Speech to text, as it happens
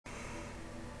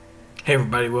Hey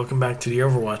everybody, welcome back to the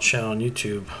Overwatch channel on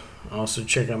YouTube. Also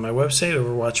check out my website,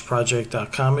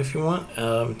 overwatchproject.com if you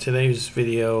want. Today's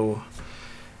video,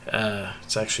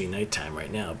 it's actually nighttime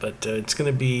right now, but it's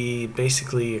going to be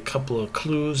basically a couple of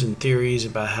clues and theories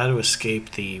about how to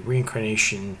escape the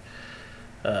reincarnation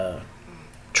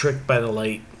trick by the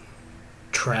light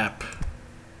trap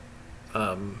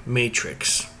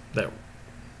matrix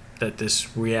that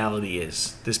this reality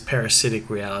is, this parasitic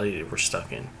reality that we're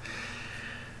stuck in.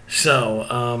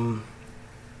 So,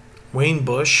 Wayne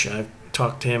Bush, I've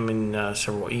talked to him in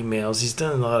several emails. He's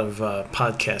done a lot of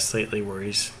podcasts lately where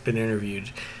he's been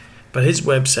interviewed. But his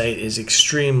website is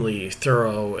extremely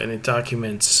thorough and it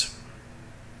documents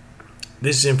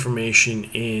this information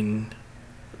in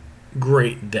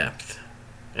great depth.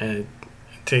 And it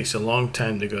takes a long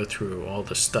time to go through all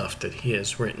the stuff that he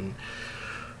has written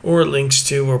or links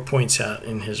to or points out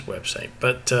in his website.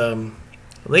 But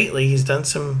lately, he's done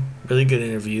some really good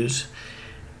interviews,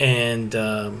 and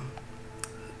I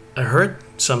heard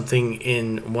something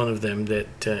in one of them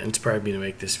that inspired me to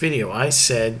make this video. I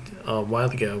said a while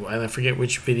ago, and I forget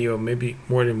which video, maybe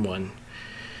more than one,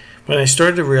 when I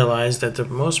started to realize that the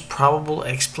most probable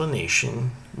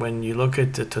explanation, when you look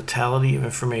at the totality of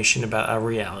information about our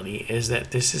reality, is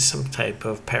that this is some type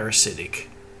of parasitic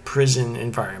prison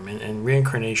environment, and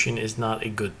reincarnation is not a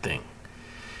good thing.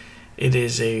 It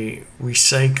is a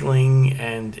recycling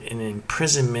and an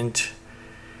imprisonment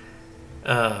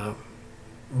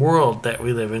world that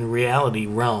we live in, reality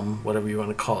realm, whatever you want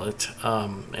to call it.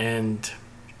 And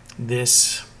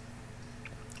this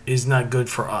is not good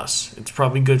for us. It's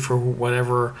probably good for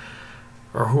whatever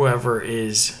or whoever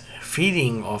is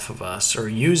feeding off of us or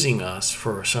using us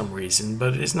for some reason,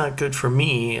 but it's not good for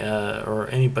me or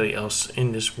anybody else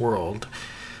in this world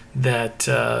that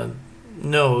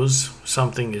knows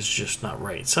something is just not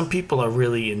right. Some people are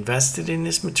really invested in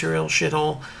this material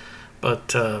shithole,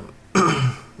 but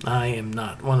I am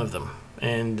not one of them.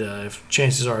 And if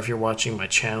chances are, if you're watching my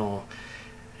channel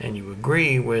and you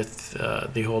agree with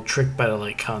the whole trick by the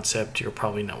light concept, you're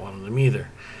probably not one of them either.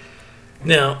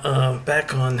 Now,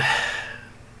 back on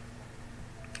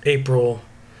April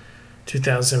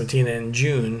 2017 and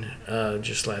June,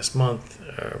 just last month,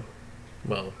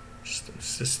 well,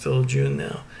 is this still June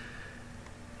now?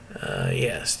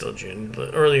 Yeah, still June.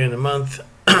 Earlier in the month,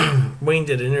 Wayne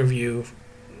did an interview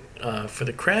for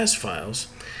the Crash Files.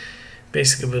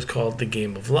 Basically, it was called The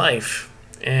Game of Life.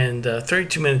 And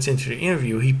 32 minutes into the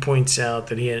interview, he points out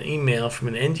that he had an email from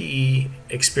an NDE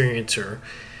experiencer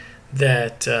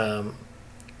that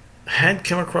had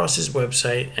come across his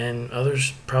website and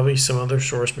others, probably some other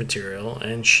source material,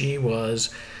 and she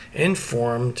was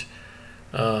informed.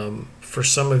 For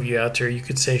some of you out there, you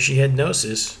could say she had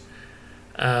gnosis.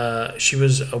 She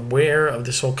was aware of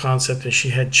this whole concept and she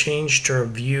had changed her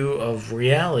view of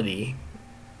reality,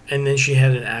 and then she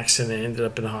had an accident, ended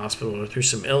up in the hospital or through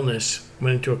some illness,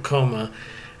 went into a coma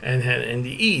and had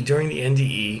NDE. During the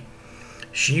NDE,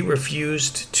 she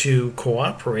refused to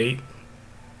cooperate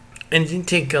and didn't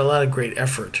take a lot of great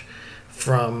effort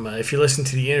from, if you listen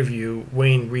to the interview,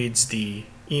 Wayne reads the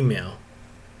email,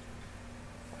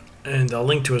 and I'll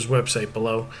link to his website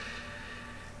below.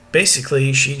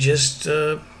 Basically, she just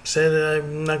said,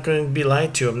 I'm not going to be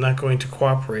lied to, I'm not going to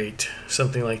cooperate,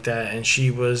 something like that. And she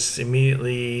was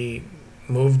immediately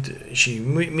moved, she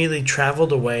immediately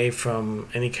traveled away from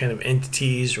any kind of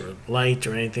entities or light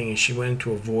or anything, and she went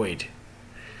into a void.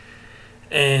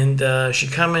 And she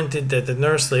commented that the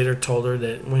nurse later told her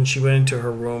that when she went into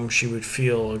her room, she would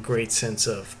feel a great sense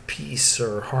of peace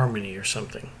or harmony or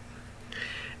something.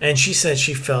 And she said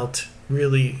she felt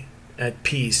really at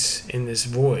peace in this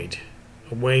void,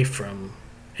 away from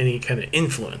any kind of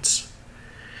influence.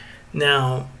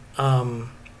 Now,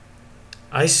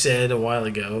 I said a while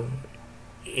ago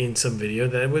in some video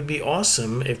that it would be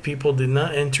awesome if people did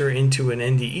not enter into an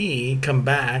NDE, come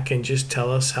back and just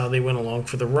tell us how they went along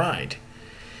for the ride.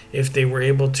 If they were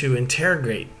able to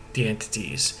interrogate the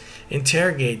entities,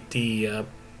 interrogate the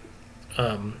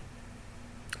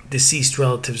deceased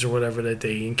relatives or whatever that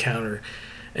they encounter,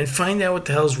 and find out what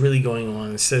the hell is really going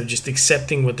on instead of just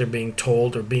accepting what they're being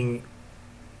told or being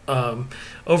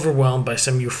overwhelmed by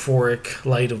some euphoric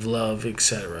light of love,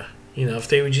 etc. You know, if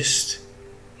they would just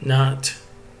not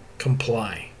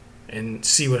comply and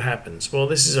see what happens. Well,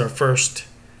 this is our first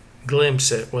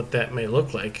glimpse at what that may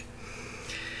look like.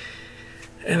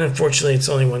 And unfortunately, it's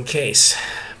only one case.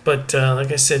 But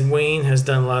like I said, Wayne has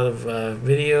done a lot of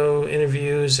video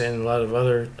interviews and a lot of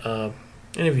other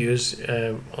interviews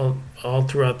all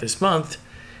throughout this month,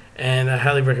 and I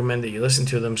highly recommend that you listen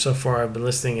to them. So far I've been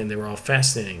listening and they were all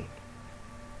fascinating.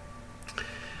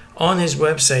 On his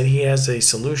website he has a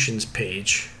solutions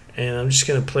page, and I'm just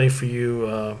going to play for you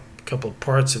a couple of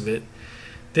parts of it.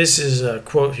 This is a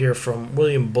quote here from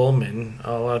William Bullman.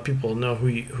 A lot of people know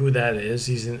who that is.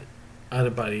 He's an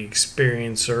out-of-body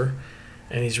experiencer,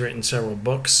 and he's written several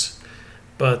books.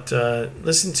 But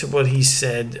listen to what he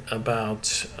said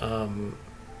about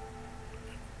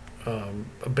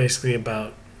basically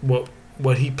about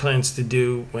what he plans to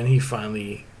do when he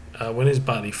finally when his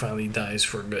body finally dies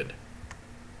for good.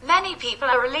 Many people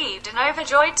are relieved and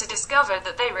overjoyed to discover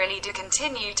that they really do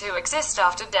continue to exist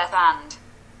after death and,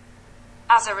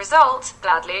 as a result,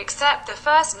 gladly accept the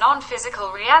first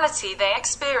non-physical reality they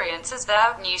experience as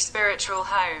their new spiritual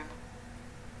home.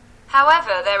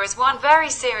 However, there is one very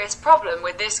serious problem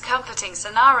with this comforting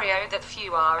scenario that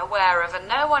few are aware of and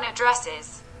no one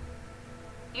addresses.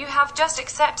 You have just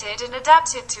accepted and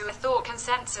adapted to a thought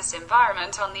consensus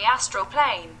environment on the astral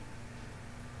plane.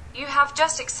 You have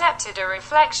just accepted a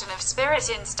reflection of spirit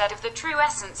instead of the true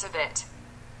essence of it.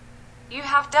 You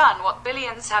have done what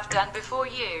billions have done before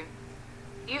you.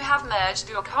 You have merged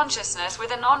your consciousness with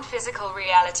a non-physical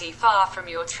reality far from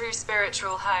your true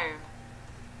spiritual home.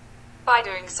 By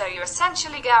doing so, you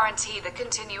essentially guarantee the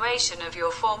continuation of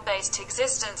your form-based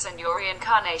existence and your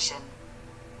reincarnation.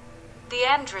 The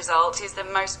end result is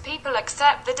that most people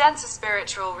accept the denser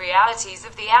spiritual realities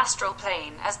of the astral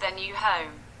plane as their new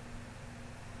home.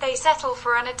 They settle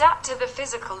for and adapt to the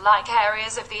physical-like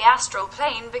areas of the astral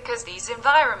plane because these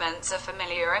environments are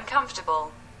familiar and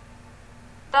comfortable.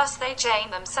 Thus they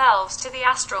chain themselves to the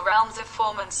astral realms of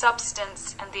form and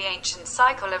substance, and the ancient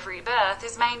cycle of rebirth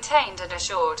is maintained and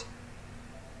assured.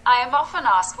 I am often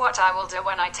asked what I will do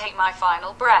when I take my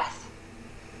final breath.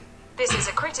 This is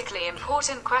a critically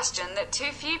important question that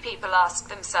too few people ask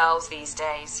themselves these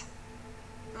days.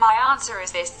 My answer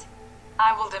is this: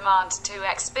 I will demand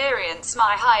to experience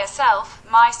my higher self,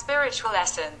 my spiritual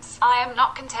essence. I am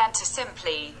not content to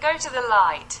simply go to the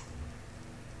light.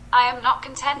 I am not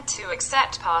content to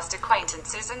accept past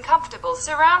acquaintances and comfortable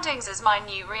surroundings as my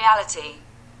new reality.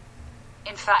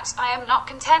 In fact, I am not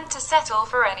content to settle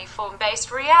for any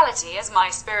form-based reality as my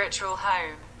spiritual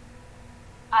home.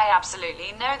 I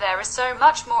absolutely know there is so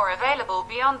much more available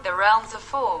beyond the realms of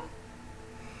form.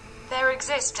 There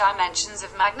exist dimensions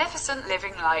of magnificent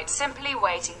living light simply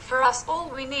waiting for us. All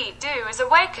we need do is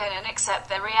awaken and accept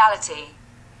their reality.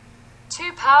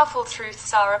 Two powerful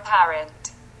truths are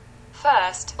apparent.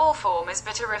 First, all form is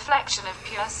but a reflection of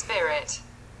pure spirit.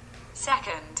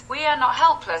 Second, we are not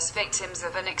helpless victims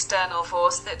of an external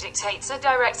force that dictates or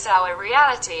directs our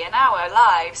reality and our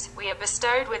lives. We are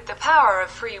bestowed with the power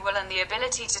of free will and the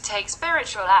ability to take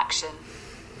spiritual action.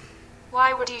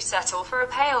 Why would you settle for a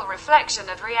pale reflection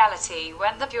of reality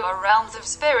when the pure realms of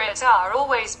spirit are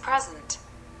always present?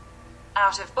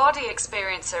 Out-of-body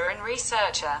experiencer and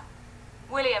researcher,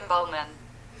 William Bullman.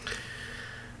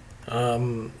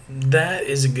 That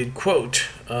is a good quote.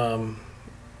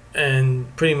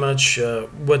 And pretty much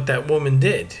what that woman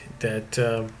did,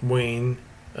 that Wayne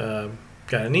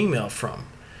got an email from.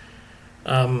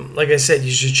 Like I said,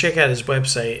 you should check out his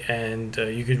website, and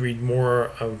you could read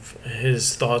more of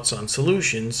his thoughts on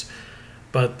solutions.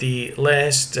 But the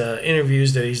last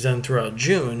interviews that he's done throughout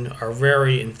June are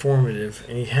very informative,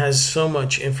 and he has so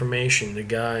much information. The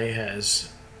guy has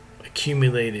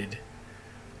accumulated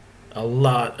a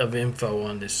lot of info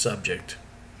on this subject.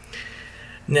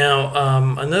 Now,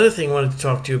 another thing I wanted to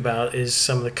talk to you about is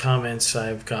some of the comments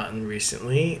I've gotten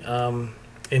recently.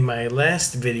 In my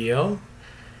last video,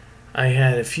 I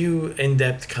had a few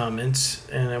in-depth comments,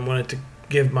 and I wanted to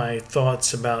give my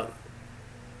thoughts about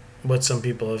what some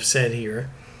people have said here.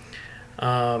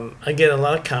 I get a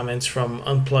lot of comments from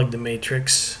Unplug the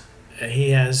Matrix. He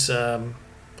has a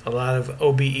lot of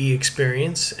OBE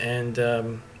experience,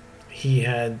 and he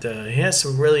has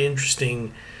some really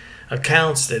interesting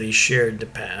accounts that he shared in the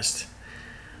past.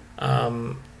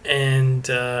 And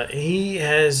he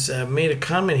has made a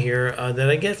comment here that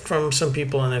I get from some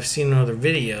people, and I've seen in other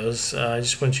videos. I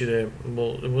just want you to,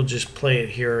 we'll just play it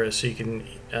here so you can,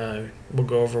 we'll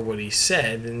go over what he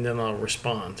said, and then I'll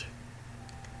respond.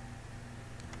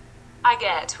 I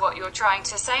get what you're trying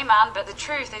to say, man, but the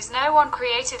truth is no one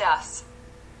created us.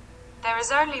 There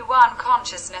is only one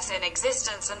consciousness in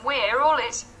existence, and we're all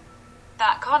it.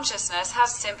 That consciousness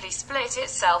has simply split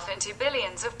itself into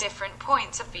billions of different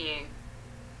points of view.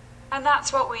 And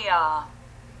that's what we are.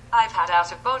 I've had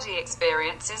out-of-body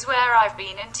experiences where I've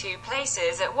been in two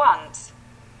places at once.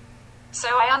 So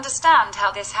I understand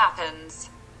how this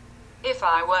happens. If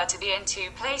I were to be in two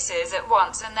places at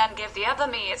once and then give the other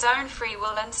me its own free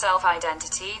will and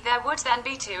self-identity, there would then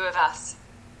be two of us.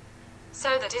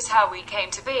 So that is how we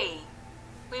came to be.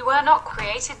 We were not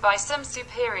created by some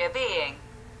superior being.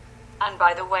 And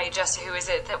by the way, just who is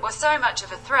it that was so much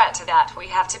of a threat to that we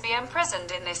have to be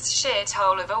imprisoned in this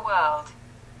shithole of a world?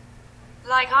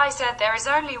 Like I said, there is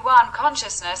only one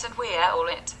consciousness and we are all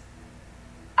it.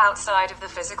 Outside of the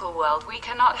physical world, we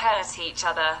cannot hurt each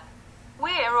other.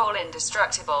 We are all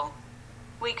indestructible.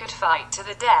 We could fight to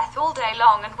the death all day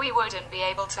long and we wouldn't be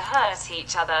able to hurt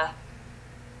each other.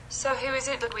 So who is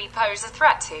it that we pose a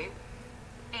threat to?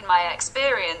 In my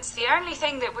experience, the only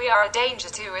thing that we are a danger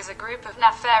to is a group of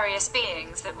nefarious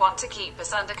beings that want to keep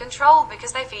us under control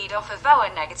because they feed off of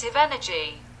our negative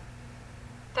energy.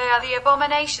 They are the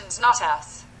abominations, not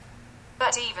us.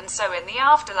 But even so, in the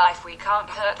afterlife we can't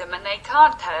hurt them and they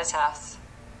can't hurt us.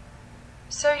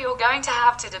 So you're going to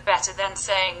have to do better than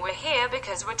saying we're here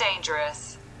because we're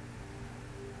dangerous.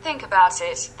 Think about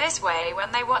it this way: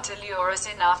 when they want to lure us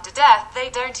in after death, they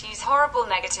don't use horrible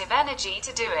negative energy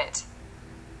to do it.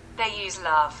 They use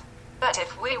love. But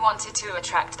if we wanted to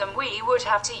attract them, we would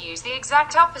have to use the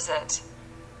exact opposite.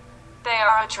 They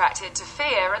are attracted to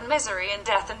fear and misery and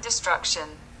death and destruction.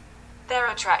 They're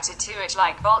attracted to it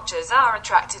like vultures are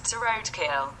attracted to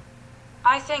roadkill.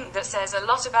 I think that says a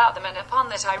lot about them, and upon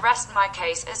that I rest my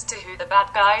case as to who the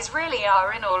bad guys really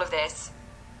are in all of this.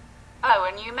 Oh,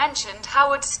 and you mentioned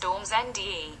Howard Storm's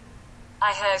NDE.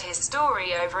 I heard his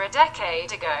story over a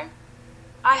decade ago.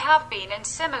 I have been in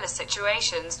similar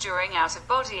situations during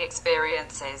out-of-body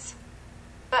experiences.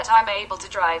 But I'm able to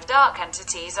drive dark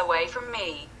entities away from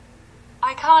me.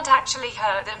 I can't actually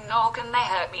hurt them, nor can they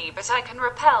hurt me, but I can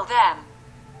repel them.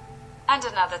 And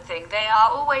another thing, they are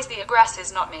always the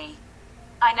aggressors, not me.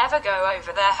 I never go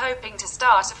over there hoping to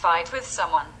start a fight with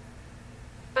someone.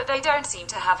 But they don't seem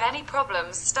to have any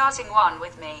problems starting one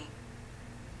with me.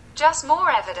 Just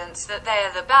more evidence that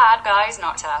they're the bad guys,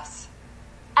 not us.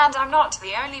 And I'm not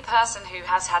the only person who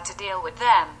has had to deal with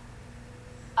them.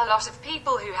 A lot of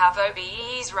people who have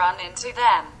OBEs run into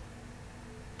them.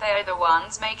 They are the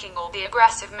ones making all the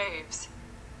aggressive moves.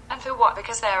 And for what?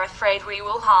 Because they're afraid we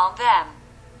will harm them.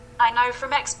 I know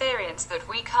from experience that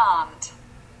we can't.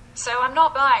 So I'm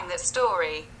not buying this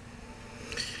story.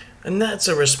 And that's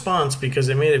a response because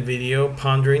I made a video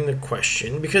pondering the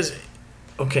question. Because,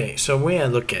 okay, so the way I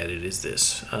look at it is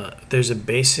this. There's a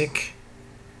basic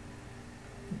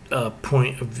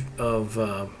point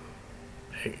of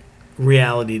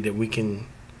reality that we can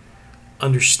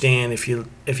understand if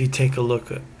you take a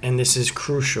look at, and this is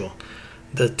crucial,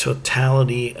 the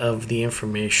totality of the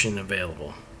information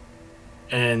available.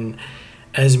 And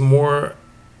as more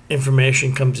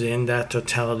information comes in, that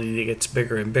totality gets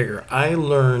bigger and bigger. I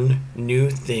learn new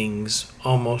things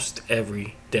almost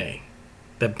every day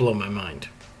that blow my mind.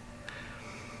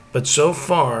 But so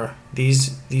far,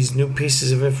 these new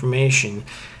pieces of information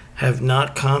have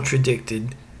not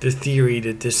contradicted the theory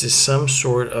that this is some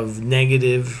sort of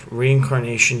negative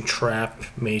reincarnation trap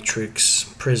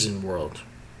matrix prison world.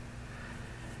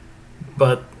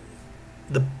 But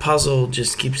the puzzle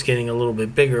just keeps getting a little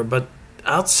bit bigger. But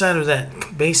outside of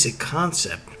that basic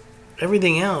concept,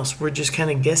 everything else we're just kind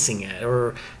of guessing at,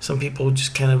 or some people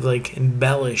just kind of like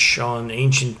embellish on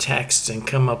ancient texts and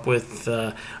come up with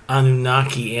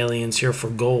Anunnaki aliens here for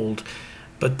gold.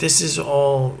 But this is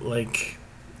all like,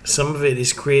 some of it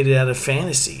is created out of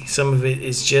fantasy. Some of it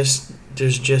is just,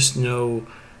 there's just no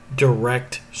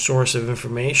direct source of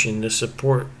information to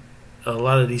support. A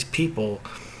lot of these people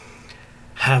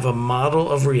have a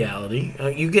model of reality.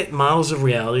 You get models of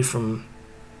reality from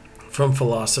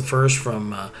philosophers,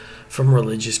 from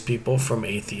religious people, from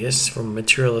atheists, from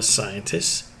materialist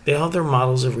scientists. They all have their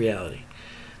models of reality.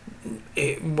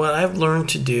 What I've learned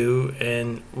to do,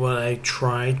 and what I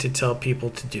try to tell people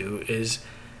to do, is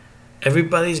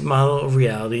everybody's model of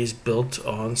reality is built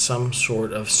on some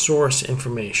sort of source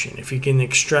information. If you can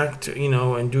extract,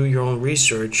 and do your own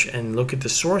research and look at the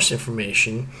source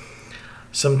information,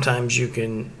 sometimes you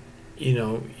can,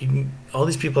 all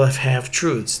these people have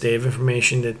half-truths. They have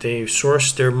information that they've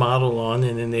sourced their model on,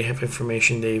 and then they have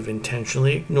information they've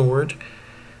intentionally ignored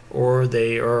or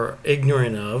they are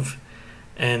ignorant of,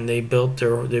 and they build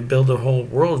their whole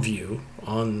worldview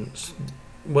on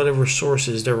whatever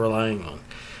sources they're relying on.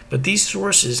 But these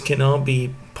sources can all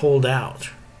be pulled out.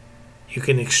 You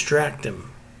can extract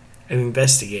them and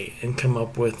investigate and come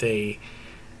up with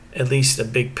at least a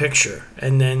big picture.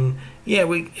 And then,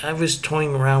 I was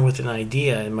toying around with an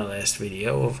idea in my last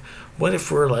video of what if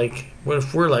we're like the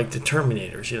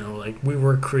Terminators, like we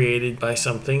were created by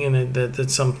something, and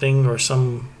that something or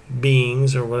some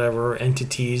beings or whatever,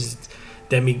 entities,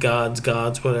 demigods,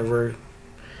 gods, whatever,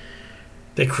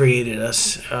 that created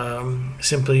us,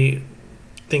 simply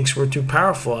thinks we're too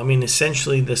powerful. I mean,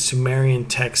 essentially, the Sumerian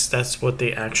text, that's what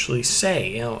they actually say.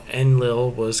 You know, Enlil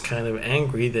was kind of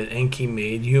angry that Enki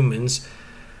made humans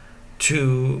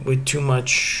with too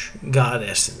much God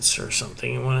essence or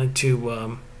something, and wanted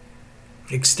to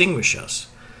extinguish us.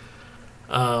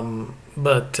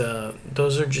 But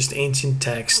those are just ancient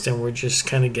texts, and we're just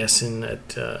kind of guessing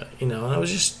at, and I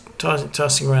was just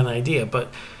tossing around an idea.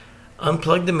 But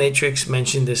Unplug the Matrix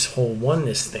mentioned this whole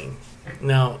oneness thing.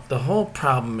 Now, the whole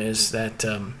problem is that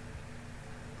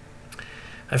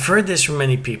I've heard this from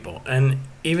many people, and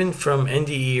even from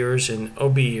NDEers and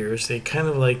OBEers, they kind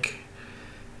of like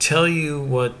tell you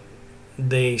what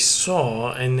they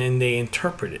saw, and then they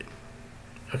interpret it.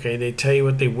 Okay, they tell you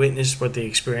what they witnessed, what they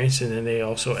experienced, and then they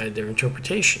also add their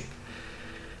interpretation.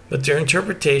 But their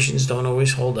interpretations don't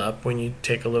always hold up when you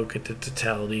take a look at the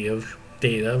totality of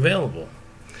data available.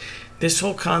 This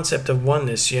whole concept of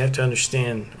oneness, you have to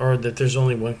understand, or that there's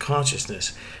only one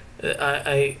consciousness.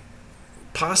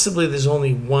 Possibly there's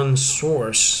only one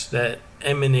source that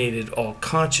emanated all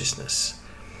consciousness.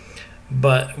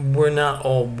 But we're not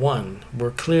all one. We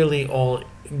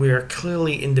are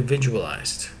clearly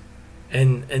individualized.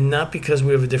 And not because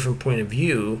we have a different point of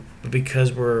view, but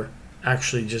because we're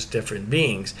actually just different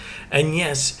beings. And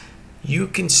yes, you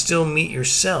can still meet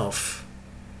yourself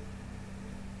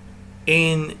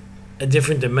in a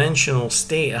different dimensional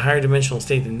state, a higher dimensional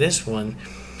state than this one,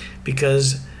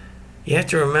 because you have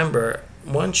to remember,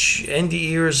 once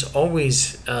NDEers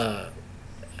always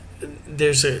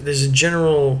there's a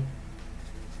general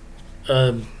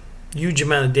huge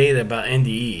amount of data about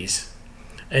NDEs.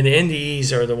 And the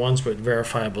NDEs are the ones with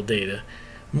verifiable data,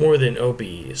 more than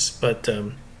OBEs. But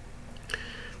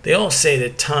they all say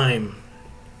that time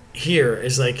here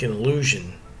is like an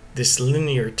illusion. This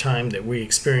linear time that we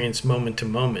experience moment to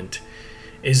moment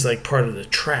is like part of the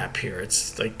trap here.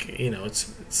 It's like,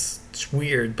 it's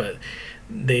weird, but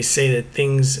they say that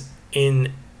things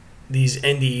in these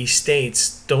NDE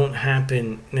states don't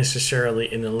happen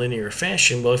necessarily in a linear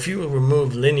fashion. Well, if you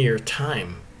remove linear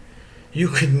time, you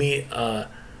could meet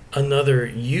another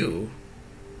you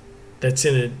that's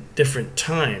in a different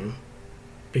time,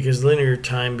 because linear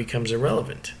time becomes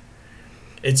irrelevant.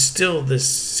 It's still the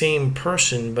same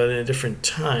person, but in a different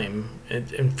time,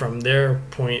 and from their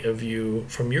point of view,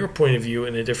 from your point of view,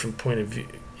 in a different point of view,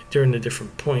 during a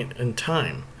different point in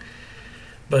time.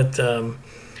 But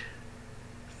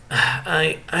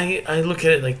I look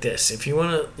at it like this. If you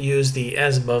want to use the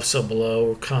as above, so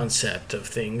below concept of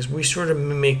things, we sort of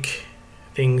mimic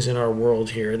things in our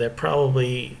world here that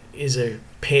probably is a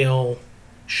pale,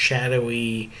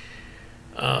 shadowy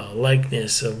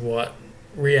likeness of what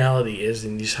reality is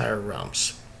in these higher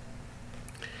realms.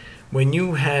 When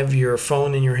you have your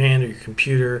phone in your hand or your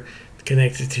computer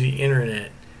connected to the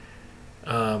internet,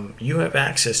 you have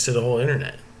access to the whole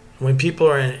internet. When people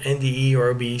are in NDE or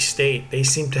OBE state, they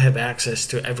seem to have access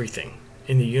to everything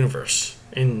in the universe,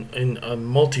 in a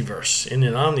multiverse, in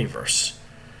an omniverse.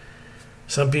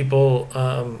 Some people,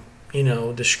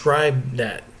 describe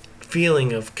that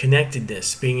feeling of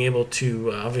connectedness, being able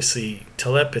to, obviously,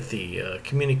 telepathy,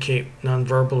 communicate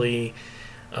non-verbally,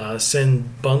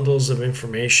 send bundles of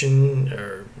information,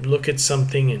 or look at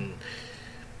something and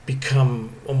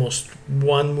become almost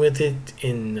one with it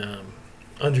in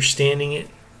understanding it.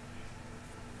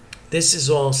 This is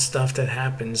all stuff that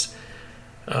happens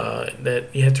that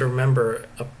you have to remember.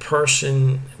 A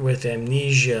person with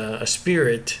amnesia, a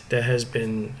spirit that has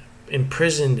been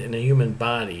imprisoned in a human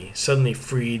body, suddenly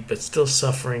freed but still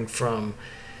suffering from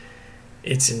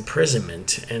its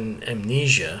imprisonment and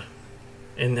amnesia,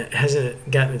 and hasn't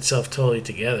gotten itself totally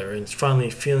together, and it's finally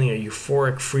feeling a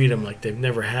euphoric freedom like they've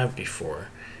never had before,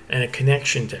 and a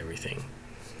connection to everything.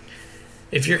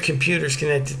 If your computer is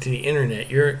connected to the internet,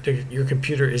 your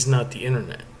computer is not the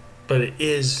internet, but it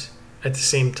is at the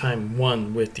same time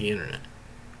one with the internet.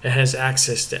 It has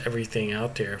access to everything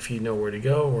out there if you know where to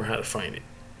go or how to find it.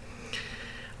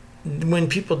 When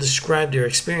people describe their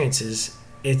experiences,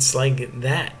 it's like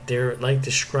that. They're like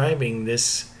describing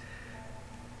this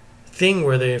thing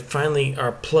where they finally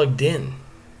are plugged in.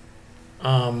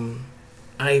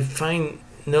 I find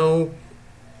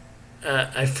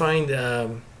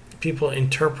people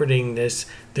interpreting this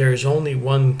 "there's only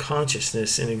one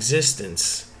consciousness in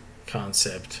existence"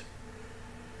 concept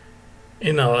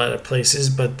in a lot of places,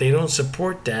 but they don't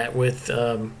support that with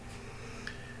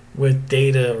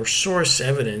data or source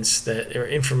evidence that, or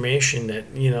information that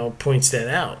points that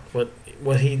out.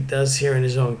 What he does here in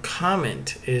his own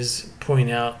comment is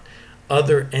point out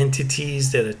other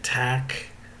entities that attack,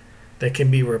 that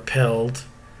can be repelled,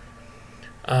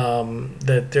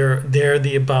 that they're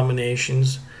the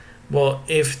abominations. Well,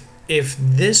 if if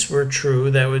this were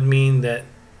true, that would mean that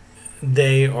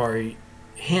they are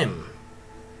him.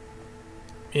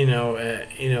 It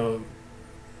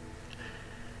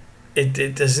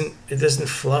doesn't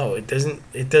flow. It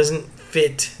doesn't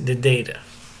fit the data.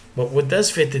 But what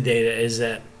does fit the data is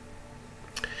that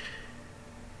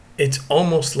it's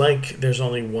almost like there's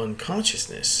only one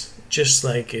consciousness. Just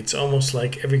like it's almost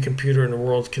like every computer in the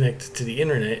world connected to the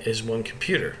internet is one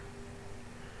computer.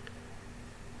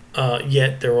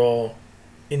 Yet they're all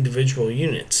individual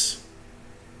units.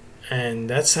 And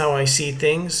that's how I see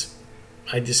things.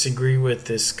 I disagree with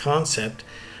this concept,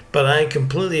 but I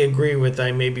completely agree with,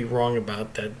 I may be wrong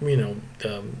about that,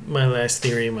 my last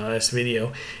theory, my last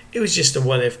video. It was just a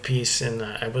what if piece, and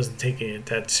I wasn't taking it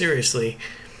that seriously.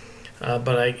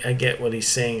 But I get what he's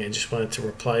saying. I just wanted to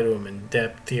reply to him in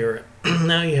depth here.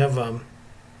 Now you have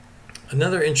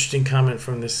another interesting comment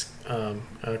from this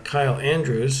Kyle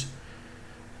Andrews,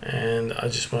 and I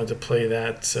just wanted to play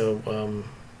that so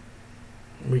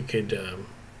we could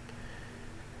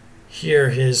hear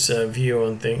his view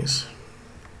on things,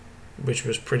 which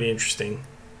was pretty interesting.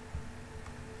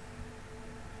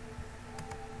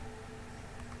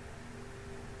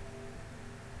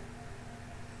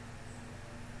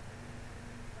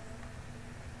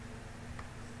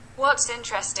 What's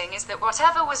interesting is that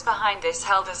whatever was behind this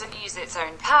hell doesn't use its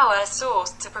own power source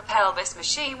to propel this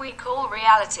machine we call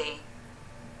reality.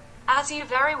 As you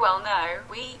very well know,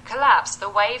 we collapse the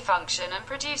wave function and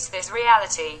produce this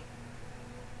reality.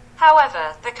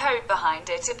 However, the code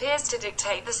behind it appears to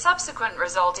dictate the subsequent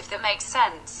result, if that makes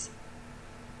sense.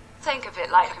 Think of it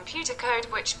like computer code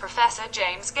which Professor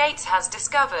James Gates has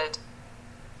discovered.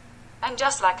 And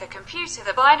just like a computer,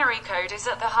 the binary code is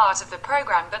at the heart of the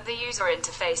program, but the user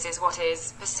interface is what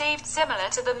is perceived, similar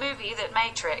to the movie The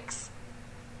Matrix.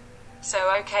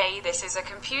 So okay, this is a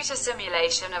computer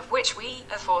simulation of which we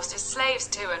are forced as slaves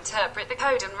to interpret the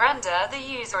code and render the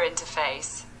user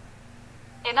interface.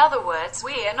 In other words,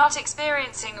 we are not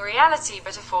experiencing reality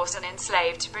but are forced and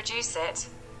enslaved to produce it.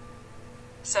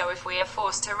 So if we are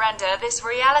forced to render this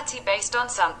reality based on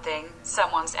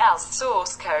someone else's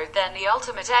source code, then the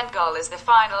ultimate end goal is the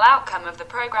final outcome of the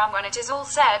program when it is all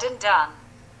said and done.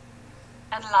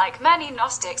 And like many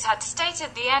Gnostics had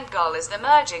stated, the end goal is the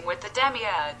merging with the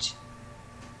demiurge.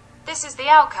 This is the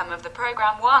outcome of the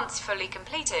program once fully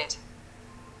completed.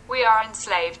 We are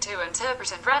enslaved to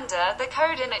interpret and render the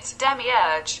code in its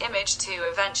demiurge image to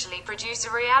eventually produce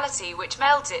a reality which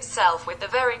melds itself with the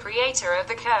very creator of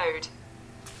the code.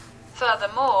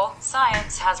 Furthermore,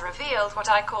 science has revealed what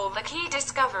I call the key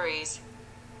discoveries.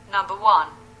 Number 1.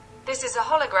 This is a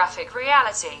holographic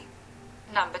reality.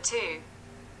 Number 2.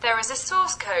 There is a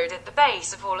source code at the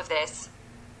base of all of this.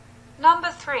 Number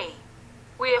 3.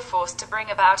 We are forced to bring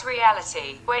about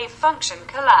reality, wave function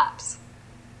collapse.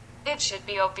 It should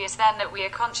be obvious then that we are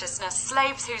consciousness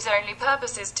slaves whose only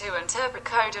purpose is to interpret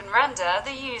code and render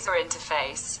the user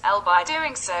interface, and by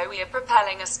doing so we are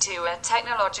propelling us to a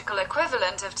technological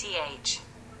equivalent of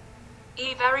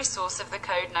the very source of the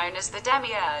code known as the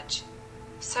demiurge.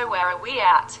 So where are we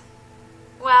at?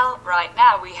 Well, right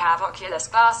now we have Oculus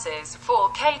glasses,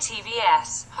 4K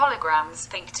TVS, holograms,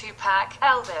 think Tupac,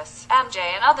 Elvis, MJ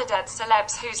and other dead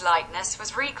celebs whose likeness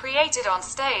was recreated on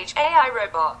stage, AI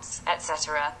robots,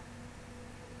 etc.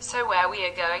 So where we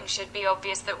are going should be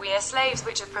obvious, that we are slaves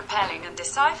which are propelling and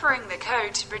deciphering the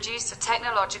code to produce a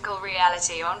technological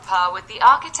reality on par with the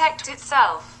architect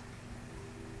itself.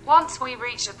 Once we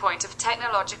reach a point of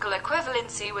technological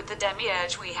equivalency with the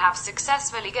demiurge, we have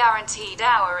successfully guaranteed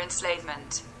our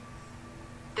enslavement.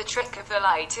 The trick of the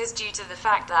light is due to the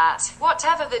fact that,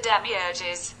 whatever the demiurge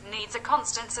is, needs a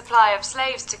constant supply of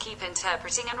slaves to keep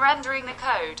interpreting and rendering the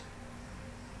code.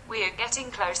 We are getting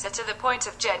closer to the point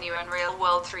of genuine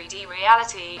real-world 3D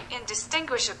reality,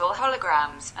 indistinguishable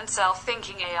holograms, and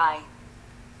self-thinking AI.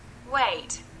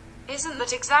 Wait, isn't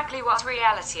that exactly what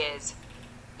reality is?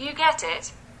 You get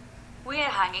it? We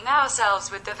are hanging ourselves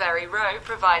with the very rope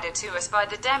provided to us by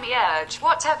the demiurge,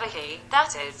 whatever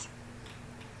that is.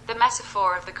 The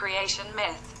metaphor of the creation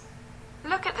myth.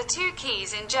 Look at the two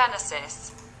keys in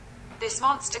Genesis. This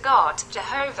monster god,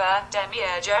 Jehovah,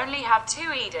 demiurge, only had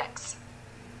two edicts.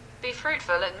 Be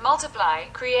fruitful and multiply,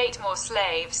 create more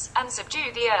slaves, and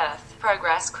subdue the earth,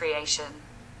 progress creation.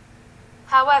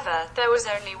 However, there was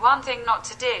only one thing not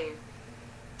to do.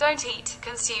 Don't eat,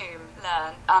 consume,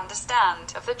 learn,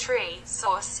 understand of the tree,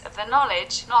 source of the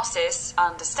knowledge, gnosis,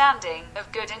 understanding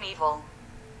of good and evil.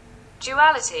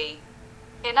 Duality.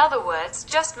 In other words,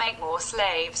 just make more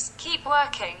slaves, keep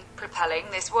working, propelling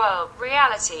this world,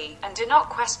 reality, and do not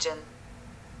question.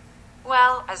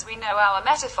 Well, as we know, our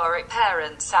metaphoric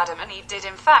parents, Adam and Eve, did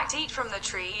in fact eat from the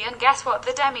tree, and guess what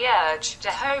the demiurge,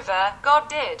 Jehovah, God,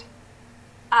 did?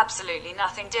 Absolutely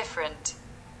nothing different.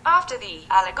 After the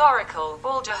allegorical,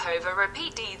 will Jehovah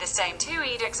repeat the same two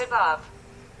edicts above?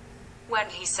 When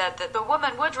he said that the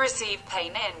woman would receive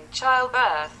pain in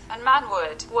childbirth, and man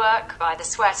would work by the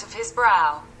sweat of his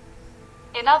brow.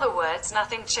 In other words,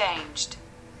 nothing changed.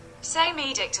 Same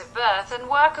edict of birth and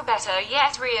work, or better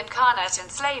yet, reincarnate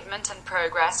enslavement and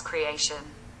progress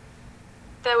creation.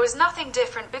 There was nothing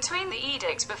different between the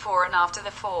edicts before and after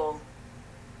the fall.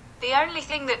 The only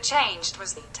thing that changed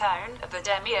was the tone of the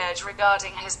demiurge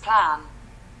regarding his plan.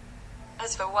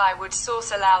 As for why would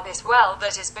Source allow this, well,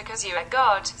 that is because you are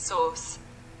God, Source.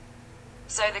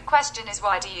 So the question is,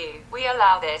 why do we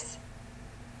allow this?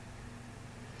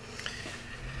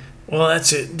 Well,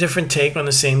 that's a different take on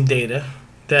the same data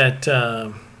that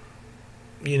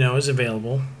is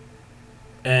available,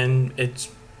 and it's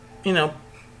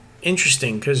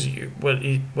interesting because what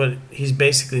he's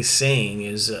basically saying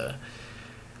is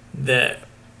that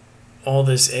all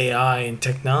this AI and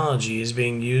technology is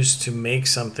being used to make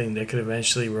something that could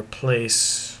eventually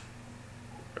replace,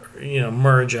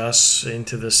 merge us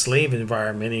into the slave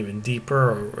environment even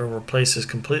deeper, or replace us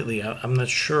completely. I'm not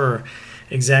sure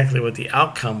exactly what the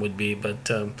outcome would be, but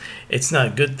it's not a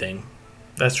good thing.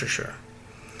 That's for sure.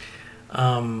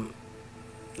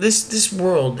 This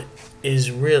world is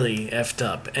really effed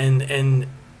up, and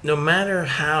no matter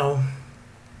how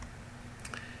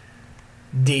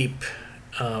deep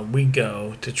we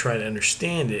go to try to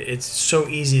understand it, it's so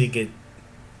easy to get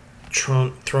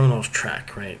thrown off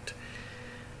track, right?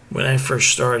 When I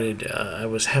first started, I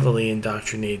was heavily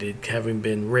indoctrinated, having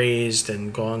been raised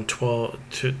and gone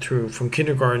through from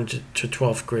kindergarten to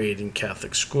 12th grade in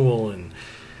Catholic school, and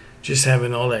just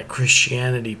having all that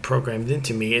Christianity programmed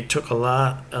into me. It took a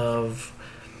lot of,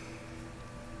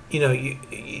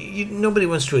 nobody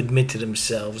wants to admit to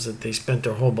themselves that they spent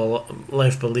their whole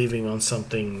life believing on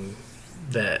something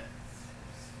that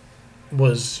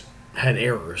had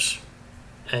errors,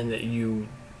 and that you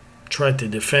tried to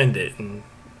defend it and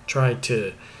tried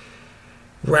to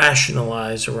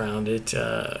rationalize around it.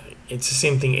 It's the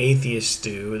same thing atheists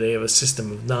do. They have a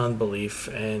system of non-belief,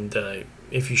 and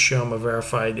if you show them a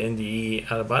verified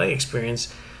NDE out-of-body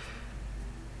experience,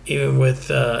 even with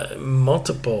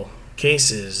multiple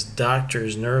cases,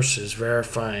 doctors, nurses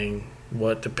verifying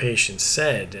what the patient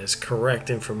said as correct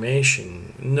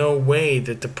information, no way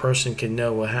that the person can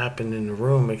know what happened in the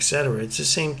room, etc. It's the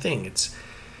same thing. It's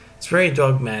very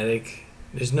dogmatic.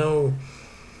 There's no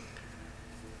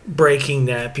breaking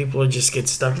that. People just get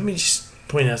stuck. Let me just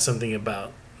point out something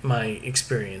about my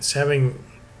experience, having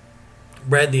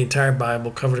read the entire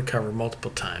Bible cover to cover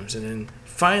multiple times, and then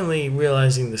finally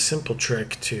realizing the simple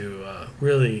trick to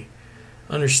really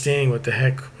understanding what the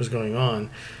heck was going on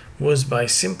was by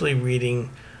simply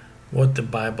reading what the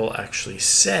Bible actually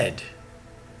said.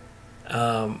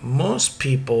 Most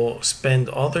people spend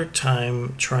all their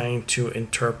time trying to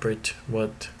interpret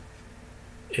what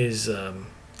is,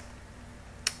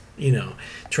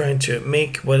 trying to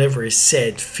make whatever is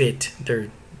said fit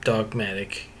their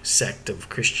dogmatic sect of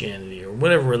Christianity or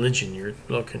whatever religion you're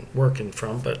working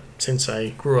from. But since I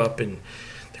grew up in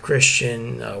the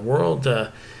Christian world,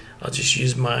 I'll just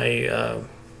use my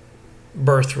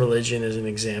birth religion as an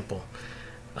example.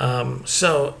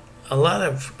 So a lot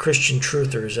of Christian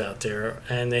truthers out there,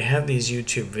 and they have these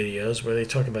YouTube videos where they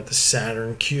talk about the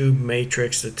Saturn cube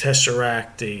matrix, the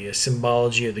tesseract, the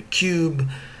symbology of the cube,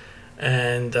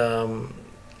 and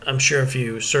I'm sure if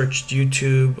you searched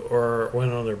YouTube or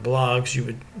went on their blogs, you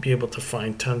would be able to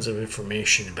find tons of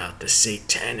information about the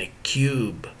satanic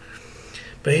cube.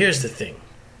 But here's the thing,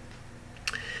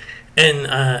 and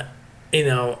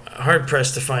hard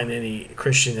pressed to find any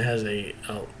Christian that has a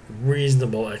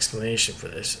reasonable explanation for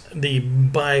this. The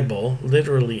Bible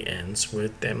literally ends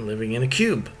with them living in a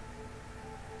cube.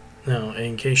 Now,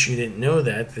 in case you didn't know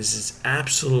that, this is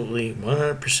absolutely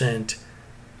 100%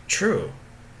 true.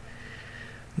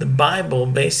 The Bible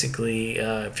basically,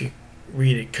 if you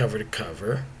read it cover to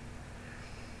cover,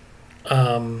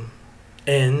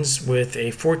 ends with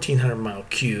a 1,400-mile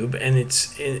cube, and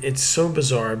it's so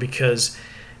bizarre because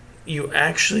you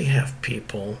actually have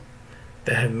people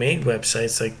that have made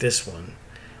websites like this one,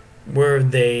 where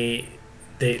they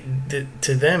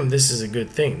to them this is a good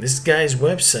thing. This guy's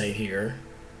website here,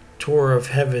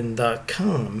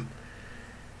 tourofheaven.com,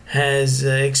 has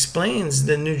explains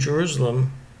the New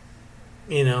Jerusalem,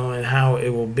 and how it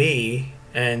will be,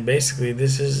 and basically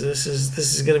this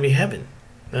is going to be heaven.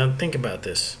 Now think about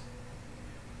this.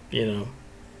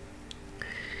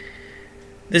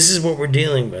 This is what we're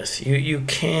dealing with. You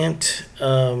can't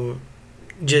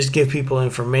just give people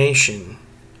information,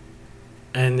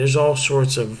 and there's all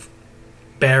sorts of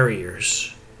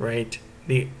barriers, right?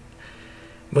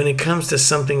 When it comes to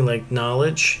something like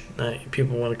knowledge,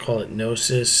 people want to call it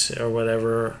gnosis or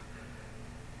whatever,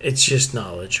 it's just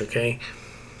knowledge, okay?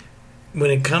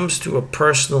 When it comes to a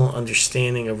personal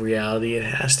understanding of reality, it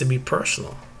has to be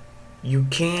personal. You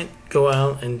can't go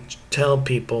out and tell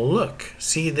people, look,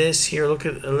 see this here, look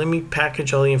at, let me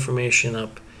package all the information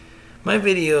up. My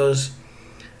videos,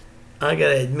 I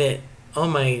gotta admit, all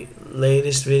my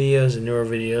latest videos and newer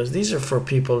videos, these are for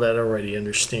people that already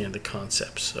understand the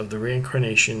concepts of the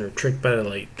reincarnation or tricked by the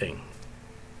light thing.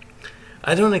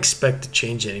 I don't expect to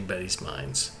change anybody's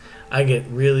minds. I get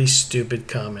really stupid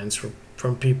comments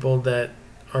from people that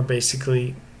are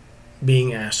basically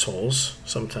being assholes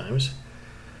sometimes.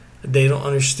 They don't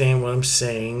understand what I'm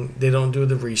saying. They don't do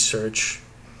the research.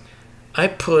 I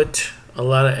put a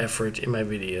lot of effort in my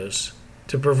videos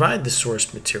to provide the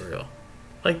source material.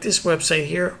 Like this website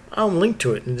here, I'll link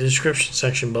to it in the description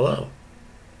section below.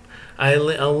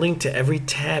 I'll link to every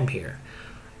tab here.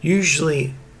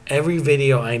 Usually, every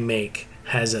video I make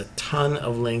has a ton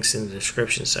of links in the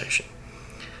description section.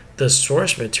 The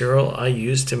source material I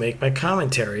use to make my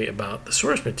commentary about the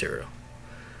source material.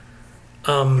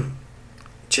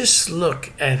 Just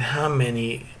look at how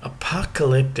many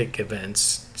apocalyptic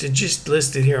events, just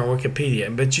listed here on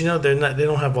Wikipedia. But you know, they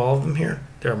don't have all of them here.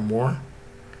 There are more.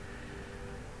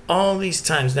 All these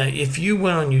times. Now, if you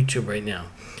went on YouTube right now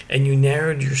and you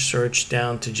narrowed your search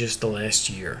down to just the last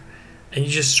year and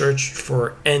you just searched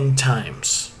for end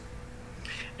times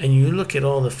and you look at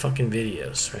all the fucking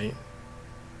videos, right?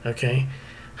 Okay?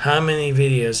 How many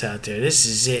videos out there? This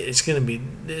is it. It's going to be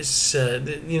this,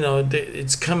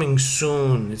 it's coming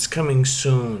soon. It's coming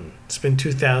soon. It's been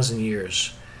 2,000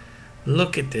 years.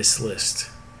 Look at this list.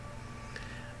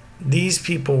 These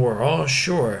people were all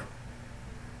sure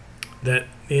that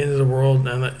the end of the world,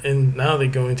 and now they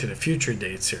go into the future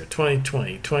dates here,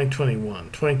 2020, 2021,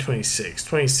 2026,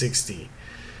 2060,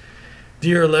 the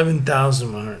year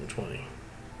 11,120.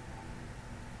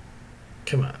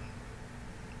 Come on.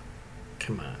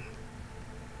 Come on.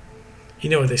 You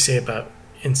know what they say about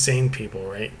insane people,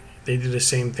 right? They do the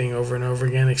same thing over and over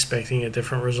again, expecting a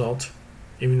different result,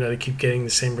 even though they keep getting the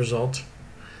same result.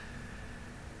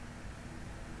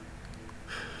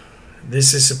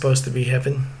 This is supposed to be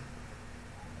heaven.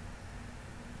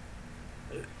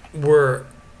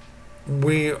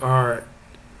 We are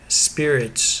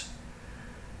spirits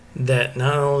that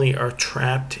not only are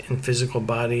trapped in physical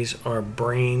bodies, our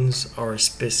brains are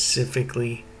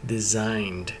specifically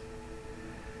designed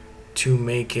to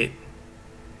make it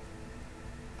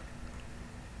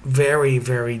very,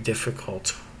 very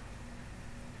difficult.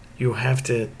 You have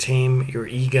to tame your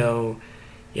ego.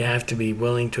 You have to be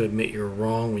willing to admit you're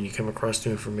wrong when you come across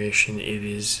new information.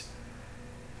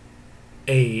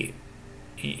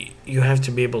 You have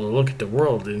to be able to look at the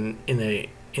world in a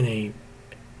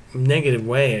negative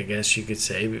way, I guess you could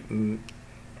say,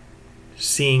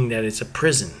 seeing that it's a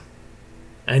prison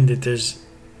and that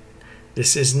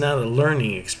this is not a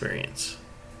learning experience.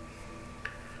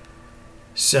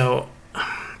 So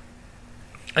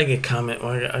I got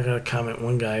a comment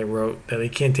one guy wrote that he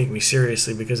can't take me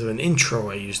seriously because of an intro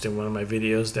I used in one of my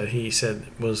videos that he said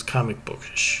was comic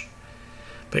bookish.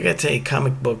 But I gotta tell you,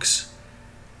 comic books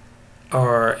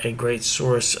are a great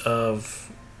source of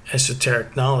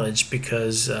esoteric knowledge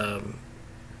because I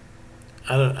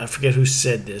forget who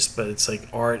said this, but it's like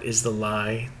art is the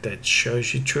lie that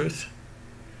shows you truth.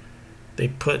 They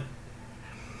put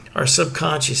our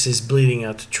subconscious is bleeding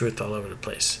out the truth all over the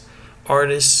place.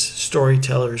 Artists,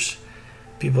 storytellers,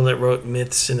 people that wrote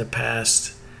myths in the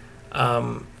past,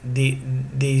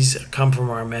 these come from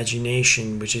our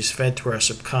imagination, which is fed to our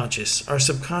subconscious. Our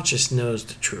subconscious knows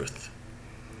the truth.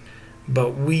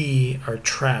 But we are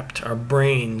trapped. Our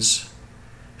brains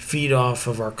feed off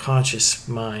of our conscious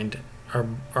mind.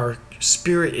 Our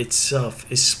spirit itself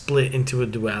is split into a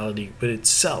duality with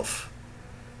itself,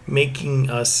 making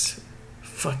us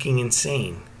fucking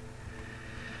insane.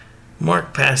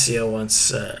 Mark Passio once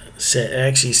says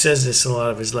this in a lot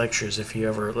of his lectures, if you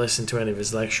ever listen to any of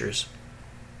his lectures,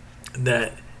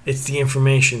 that it's the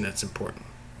information that's important.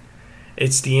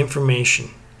 It's the information.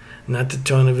 Not the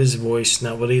tone of his voice,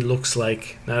 not what he looks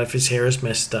like, not if his hair is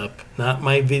messed up, not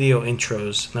my video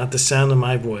intros, not the sound of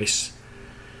my voice,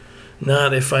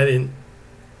 not if I'm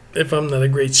not a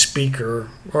great speaker,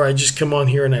 or I just come on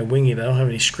here and I wing it, I don't have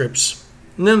any scripts.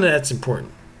 None of that's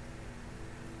important.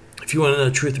 If you want to know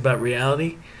the truth about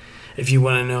reality, if you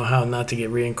want to know how not to get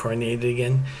reincarnated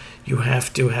again, you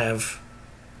have to have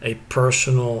a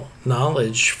personal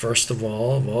knowledge, first of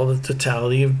all the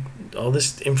totality of all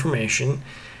this information,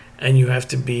 and you have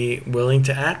to be willing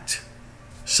to act.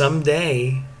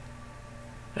 Someday,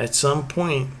 at some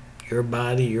point, your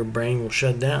body, your brain will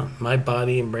shut down. My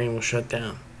body and brain will shut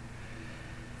down.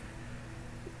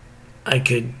 I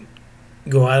could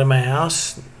go out of my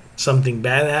house, something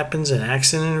bad happens, an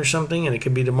accident or something, and it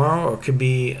could be tomorrow or it could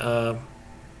be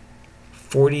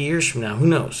 40 years from now. Who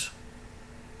knows?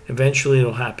 Eventually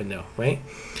it'll happen though, right?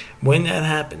 When that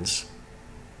happens,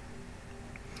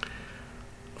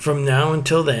 from now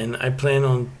until then, I plan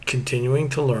on continuing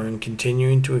to learn,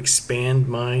 continuing to expand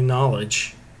my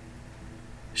knowledge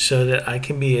so that I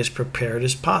can be as prepared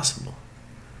as possible.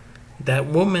 That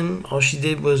woman, all she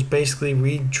did was basically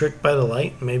read Tricked by the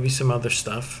Light, maybe some other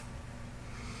stuff,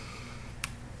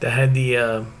 that had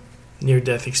the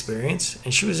near-death experience,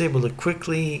 and she was able to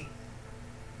quickly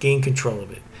gain control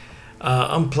of it.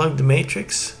 Unplug the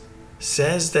Matrix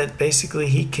says that basically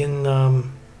he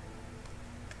can,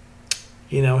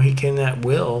 he can at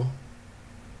will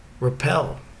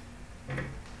repel,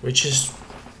 which is,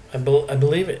 I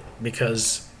believe it,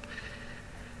 because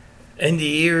in the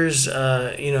years,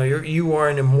 you are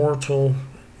an immortal,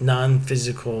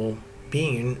 non-physical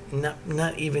being.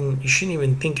 Not even, you shouldn't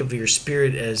even think of your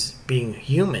spirit as being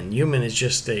human. Human is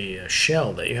just a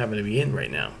shell that you happen to be in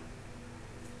right now.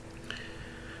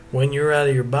 When you're out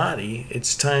of your body,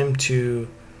 it's time to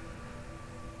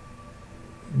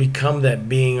become that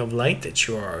being of light that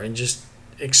you are, and just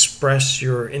express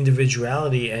your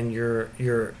individuality and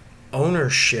your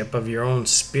ownership of your own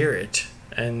spirit,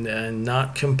 and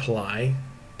not comply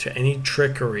to any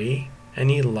trickery,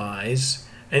 any lies,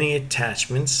 any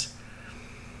attachments.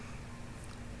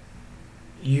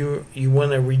 You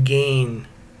want to regain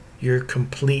your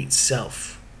complete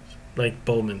self, like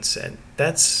Bowman said.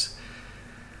 That's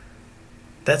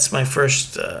my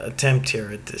first attempt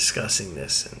here at discussing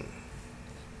this, and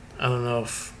I don't know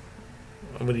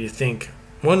what do you think?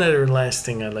 One other last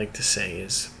thing I'd like to say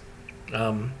is,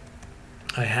 I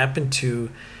happen to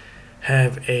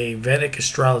have a Vedic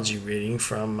astrology reading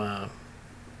from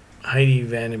Heidi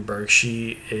Vandenberg.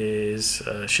 She has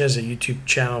a YouTube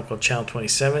channel called Channel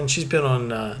 27. She's been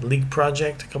on Leak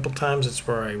Project a couple times. That's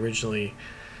where I originally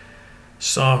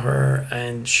saw her,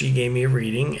 and she gave me a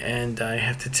reading, and I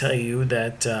have to tell you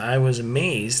that I was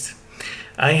amazed.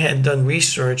 I had done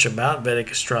research about Vedic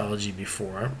astrology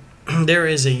before. There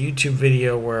is a YouTube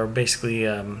video where basically,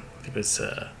 I think it's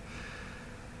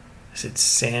is it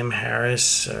Sam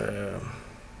Harris,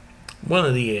 one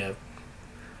of the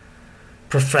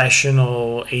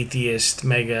professional atheist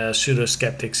mega pseudo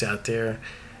skeptics out there,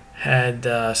 had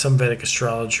some Vedic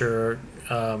astrologer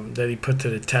that he put to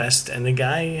the test, and the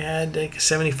guy had like a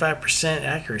 75%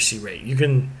 accuracy rate. You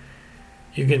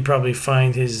can probably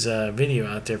find his video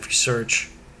out there if you search.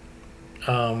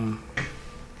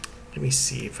 Let me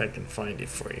see if I can find it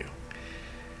for you.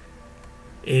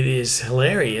 It is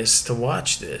hilarious to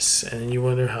watch this, and you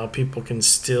wonder how people can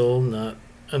still not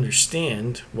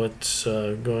understand what's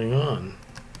going on.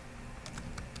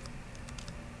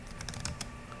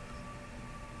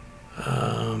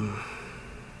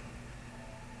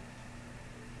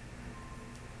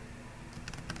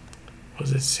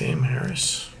 Was it Sam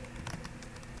Harris?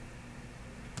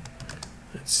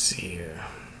 Let's see here.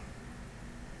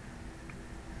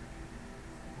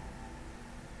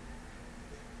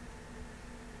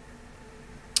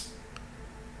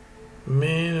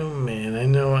 Man, oh man, I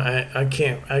know I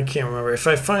can't remember. If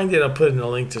I find it, I'll put it in the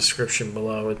link description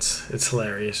below. It's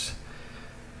hilarious.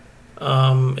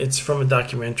 It's from a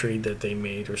documentary that they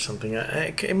made or something.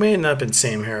 It may have not been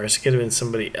Sam Harris. It could have been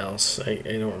somebody else. I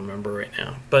don't remember right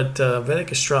now. But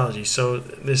Vedic astrology. So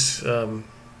this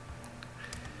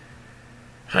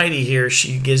Heidi here,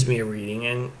 she gives me a reading,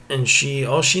 and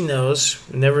all she knows,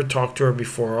 never talked to her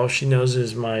before. All she knows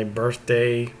is my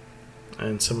birthday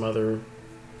and some other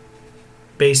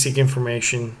basic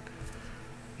information.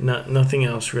 Nothing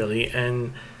else really.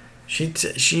 And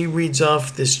she reads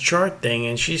off this chart thing,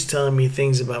 and she's telling me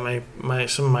things about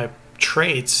some of my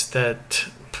traits that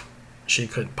she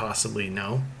couldn't possibly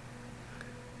know.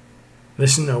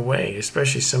 There's no way,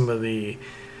 especially some of the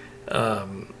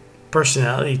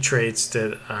personality traits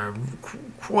that are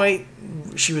quite.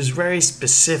 She was very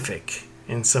specific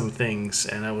in some things,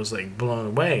 and I was like blown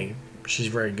away. She's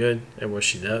very good at what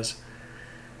she does.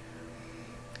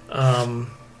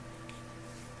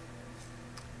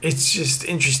 It's just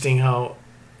interesting how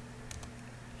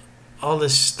all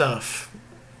this stuff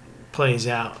plays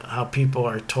out, how people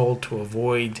are told to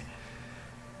avoid,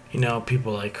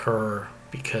 people like her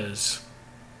because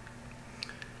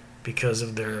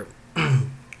of their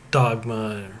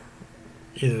dogma,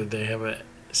 either they have a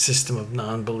system of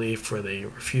non-belief where they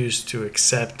refuse to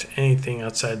accept anything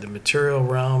outside the material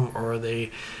realm, or they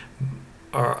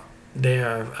are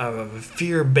a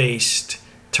fear-based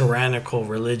tyrannical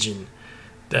religion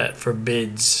that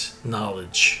forbids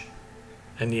knowledge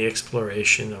and the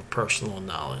exploration of personal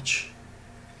knowledge.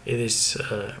 It is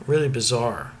really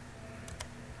bizarre.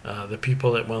 The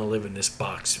people that want to live in this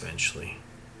box eventually.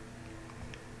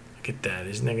 Look at that.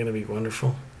 Isn't that going to be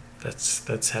wonderful?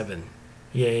 That's heaven.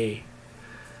 Yay.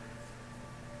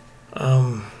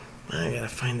 I gotta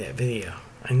find that video.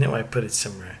 I know I put it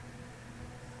somewhere.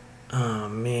 Oh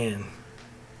man.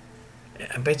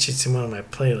 I bet you it's in one of my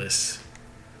playlists.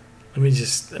 Let me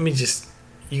just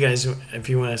you guys, if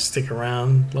you want to stick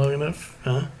around long enough,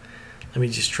 huh? Let me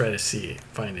just try to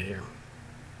find it here.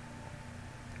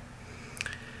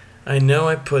 I know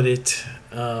I put it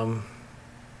in a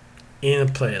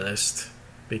playlist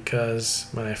because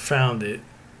when I found it,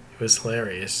 it was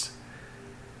hilarious.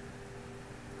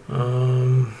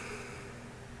 Man,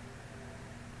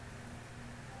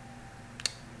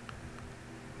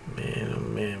 oh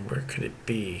man, where could it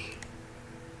be?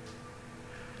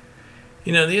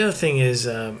 You know, the other thing is,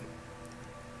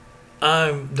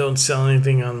 I don't sell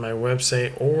anything on my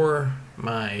website or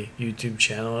my YouTube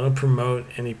channel. I don't promote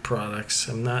any products.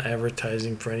 I'm not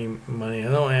advertising for any money.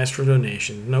 I don't ask for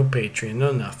donations. No Patreon,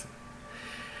 no nothing.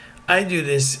 I do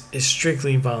this as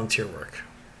strictly volunteer work.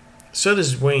 So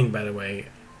does Wayne, by the way.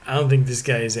 I don't think this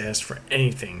guy has asked for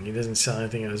anything. He doesn't sell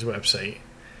anything on his website.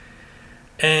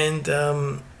 And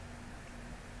I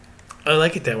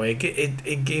like it that way.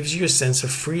 It gives you a sense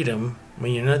of freedom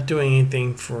when you're not doing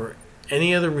anything for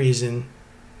any other reason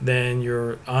than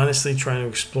you're honestly trying to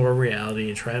explore reality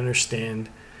and try to understand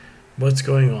what's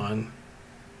going on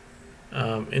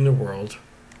in the world.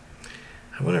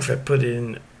 I wonder if I put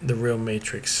in the Real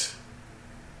Matrix.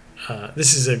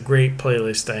 This is a great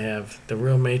playlist I have. The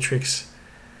Real Matrix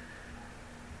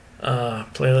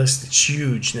playlist. It's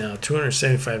huge now,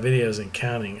 275 videos and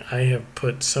counting. I have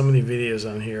put so many videos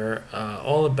on here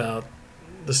all about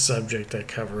the subject I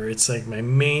cover. It's like my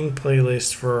main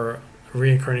playlist for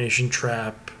reincarnation,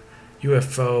 trap,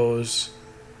 UFOs.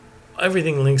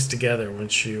 Everything links together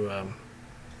once you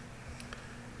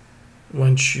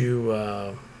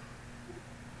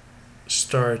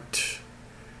start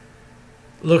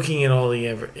looking at all the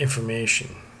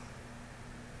information.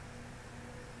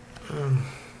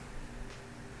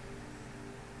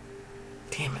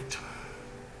 Damn it.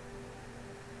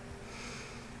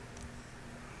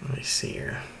 Let me see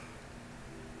here.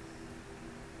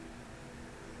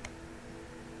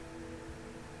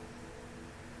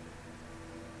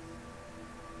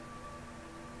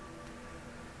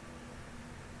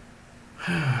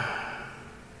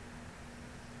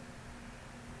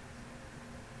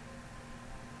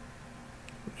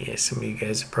 Yeah, some of you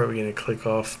guys are probably going to click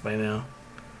off by now.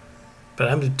 But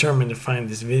I'm determined to find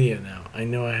this video now. I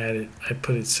know I had it. I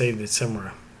saved it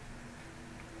somewhere.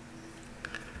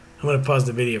 I'm going to pause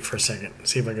the video for a second.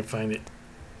 See if I can find it.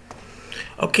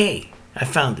 Okay, I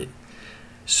found it.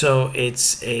 So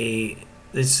this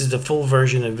is the full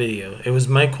version of video. It was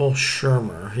Michael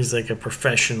Shermer. He's like a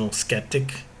professional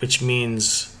skeptic, which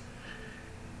means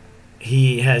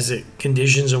he has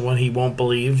conditions of what he won't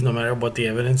believe no matter what the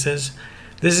evidence is.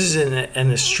 This is an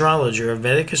astrologer, a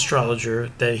Vedic astrologer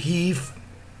that he,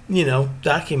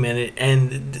 documented.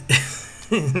 And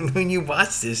when you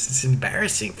watch this, it's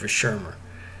embarrassing for Shermer.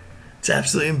 It's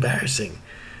absolutely embarrassing.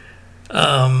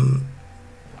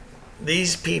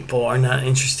 These people are not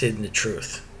interested in the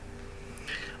truth.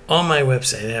 On my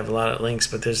website, I have a lot of links,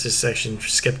 but there's this section for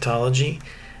skeptology.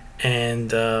 And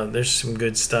there's some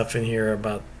good stuff in here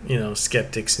about,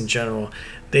 skeptics in general.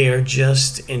 They are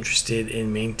just interested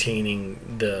in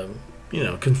maintaining the,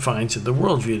 confines of the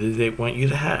worldview that they want you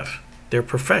to have. They're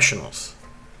professionals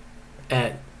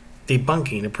at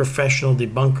debunking. They're professional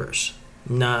debunkers,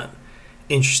 not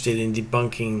interested in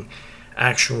debunking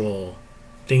actual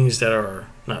things that are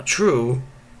not true.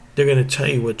 They're going to tell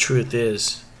you what truth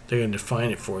is. They're going to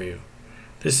define it for you.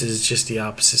 This is just the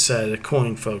opposite side of the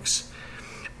coin, folks.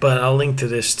 But I'll link to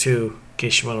this too, in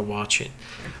case you want to watch it.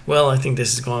 Well, I think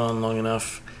this has gone on long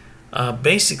enough.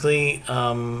 Basically,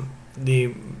 I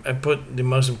put the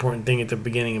most important thing at the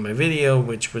beginning of my video,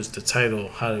 which was the title,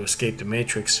 How to Escape the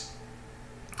Matrix,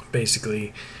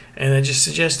 basically. And I just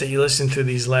suggest that you listen to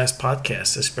these last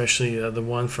podcasts, especially the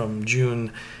one from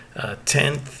June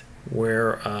 10th,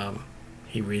 where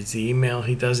he reads the email.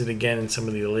 He does it again in some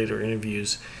of the later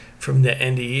interviews from the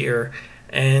end of the year.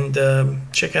 And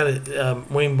check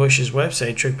out Wayne Bush's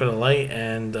website, Trick by the Light,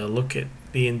 and look at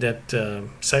the in-depth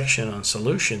section on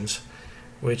solutions,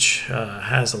 which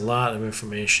has a lot of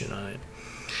information on it.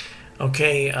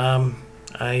 Okay,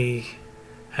 I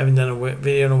haven't done a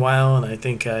video in a while, and I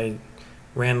think I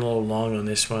ran a little long on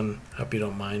this one. Hope you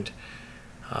don't mind.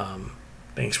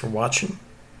 Thanks for watching,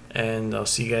 and I'll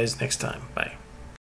see you guys next time. Bye.